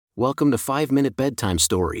Welcome to 5-Minute Bedtime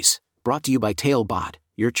Stories, brought to you by Talebot,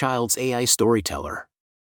 your child's AI storyteller.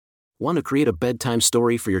 Want to create a bedtime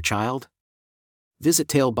story for your child? Visit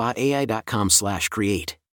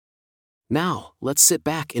talebotai.com/create. Now, let's sit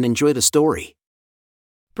back and enjoy the story.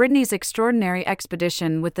 Brittany's Extraordinary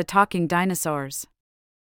Expedition with the Talking Dinosaurs.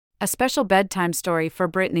 A special bedtime story for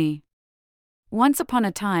Brittany. Once upon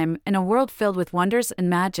a time, in a world filled with wonders and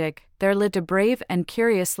magic, there lived a brave and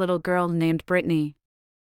curious little girl named Brittany.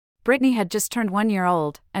 Brittany had just turned 1 year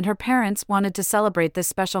old, and her parents wanted to celebrate this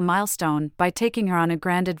special milestone by taking her on a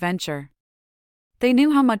grand adventure. They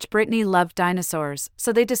knew how much Brittany loved dinosaurs,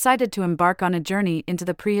 so they decided to embark on a journey into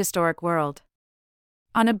the prehistoric world.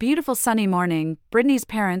 On a beautiful sunny morning, Brittany's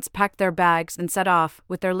parents packed their bags and set off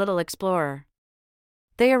with their little explorer.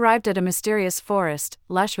 They arrived at a mysterious forest,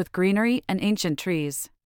 lush with greenery and ancient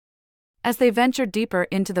trees. As they ventured deeper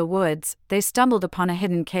into the woods, they stumbled upon a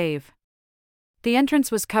hidden cave. The entrance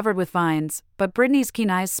was covered with vines, but Brittany's keen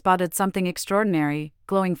eyes spotted something extraordinary,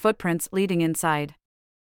 glowing footprints leading inside.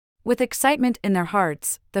 With excitement in their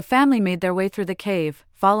hearts, the family made their way through the cave,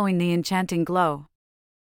 following the enchanting glow.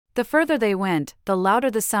 The further they went, the louder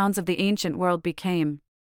the sounds of the ancient world became.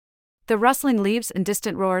 The rustling leaves and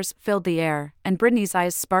distant roars filled the air, and Brittany's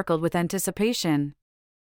eyes sparkled with anticipation.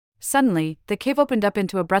 Suddenly, the cave opened up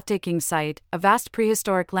into a breathtaking sight, a vast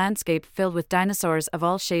prehistoric landscape filled with dinosaurs of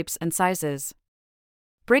all shapes and sizes.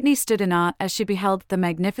 Brittany stood in awe as she beheld the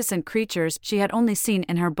magnificent creatures she had only seen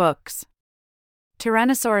in her books.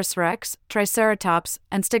 Tyrannosaurus rex, Triceratops,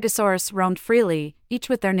 and Stegosaurus roamed freely, each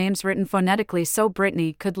with their names written phonetically so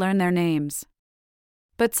Brittany could learn their names.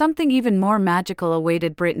 But something even more magical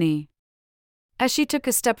awaited Brittany. As she took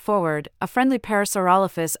a step forward, a friendly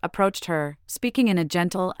Parasaurolophus approached her, speaking in a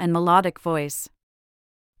gentle and melodic voice.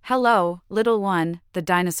 "Hello, little one," the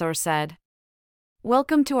dinosaur said.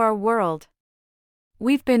 "Welcome to our world.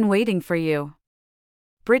 We've been waiting for you."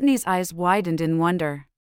 Brittany's eyes widened in wonder.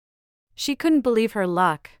 She couldn't believe her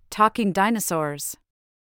luck, talking dinosaurs.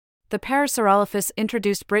 The Parasaurolophus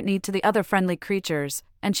introduced Brittany to the other friendly creatures,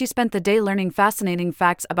 and she spent the day learning fascinating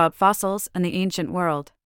facts about fossils and the ancient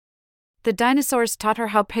world. The dinosaurs taught her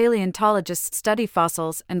how paleontologists study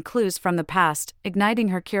fossils and clues from the past, igniting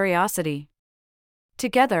her curiosity.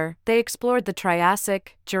 Together, they explored the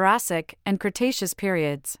Triassic, Jurassic, and Cretaceous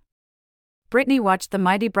periods. Brittany watched the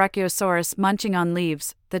mighty Brachiosaurus munching on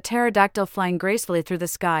leaves, the pterodactyl flying gracefully through the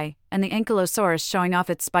sky, and the Ankylosaurus showing off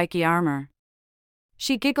its spiky armor.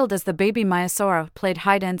 She giggled as the baby Maiasaura played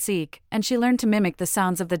hide-and-seek, and she learned to mimic the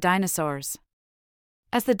sounds of the dinosaurs.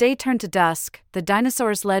 As the day turned to dusk, the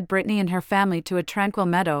dinosaurs led Brittany and her family to a tranquil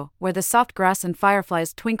meadow, where the soft grass and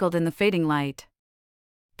fireflies twinkled in the fading light.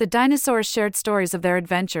 The dinosaurs shared stories of their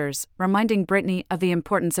adventures, reminding Brittany of the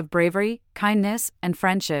importance of bravery, kindness, and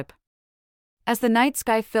friendship. As the night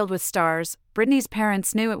sky filled with stars, Brittany's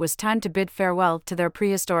parents knew it was time to bid farewell to their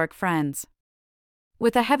prehistoric friends.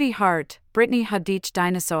 With a heavy heart, Brittany hugged each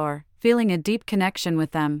dinosaur, feeling a deep connection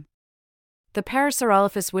with them. The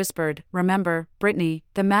Parasaurolophus whispered, "Remember, Brittany,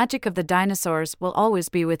 the magic of the dinosaurs will always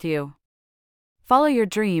be with you. Follow your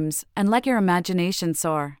dreams, and let your imagination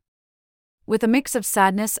soar." With a mix of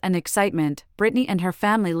sadness and excitement, Brittany and her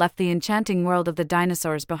family left the enchanting world of the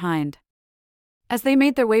dinosaurs behind. As they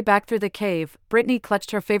made their way back through the cave, Brittany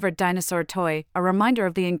clutched her favorite dinosaur toy, a reminder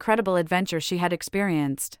of the incredible adventure she had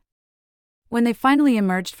experienced. When they finally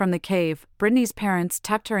emerged from the cave, Brittany's parents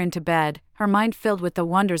tucked her into bed, her mind filled with the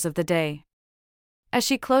wonders of the day. As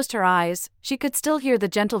she closed her eyes, she could still hear the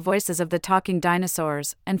gentle voices of the talking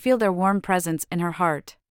dinosaurs and feel their warm presence in her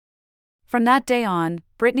heart. From that day on,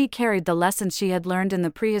 Brittany carried the lessons she had learned in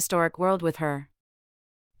the prehistoric world with her.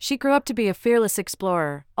 She grew up to be a fearless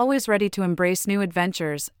explorer, always ready to embrace new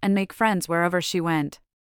adventures and make friends wherever she went.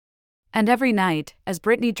 And every night, as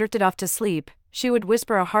Brittany drifted off to sleep, she would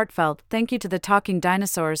whisper a heartfelt thank you to the talking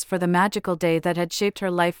dinosaurs for the magical day that had shaped her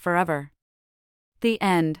life forever. The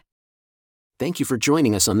end. Thank you for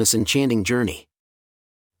joining us on this enchanting journey.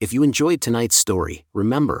 If you enjoyed tonight's story,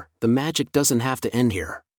 remember, the magic doesn't have to end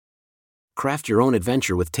here. Craft your own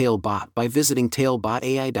adventure with Talebot by visiting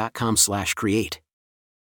talebotai.com/create.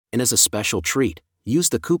 And as a special treat, use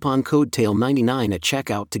the coupon code TALE99 at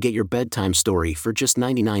checkout to get your bedtime story for just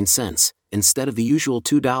 99 cents, instead of the usual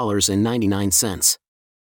 $2.99.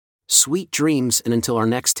 Sweet dreams, and until our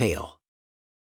next tale.